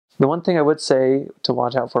The one thing I would say to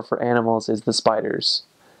watch out for animals is the spiders.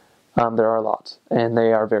 There are a lot, and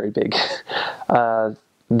they are very big.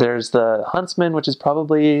 There's the huntsman, which is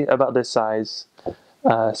probably about this size,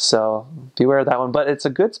 so beware of that one. But it's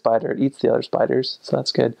a good spider. It eats the other spiders, so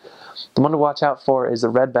that's good. The one to watch out for is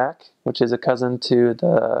the redback, which is a cousin to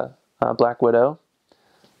the black widow.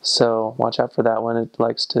 So watch out for that one. It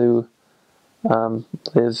likes to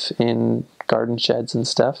live in garden sheds and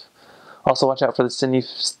stuff. Also watch out for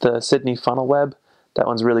the Sydney funnel web. That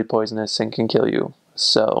one's really poisonous and can kill you.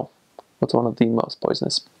 So it's one of the most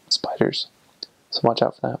poisonous spiders. So watch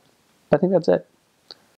out for that. I think that's it.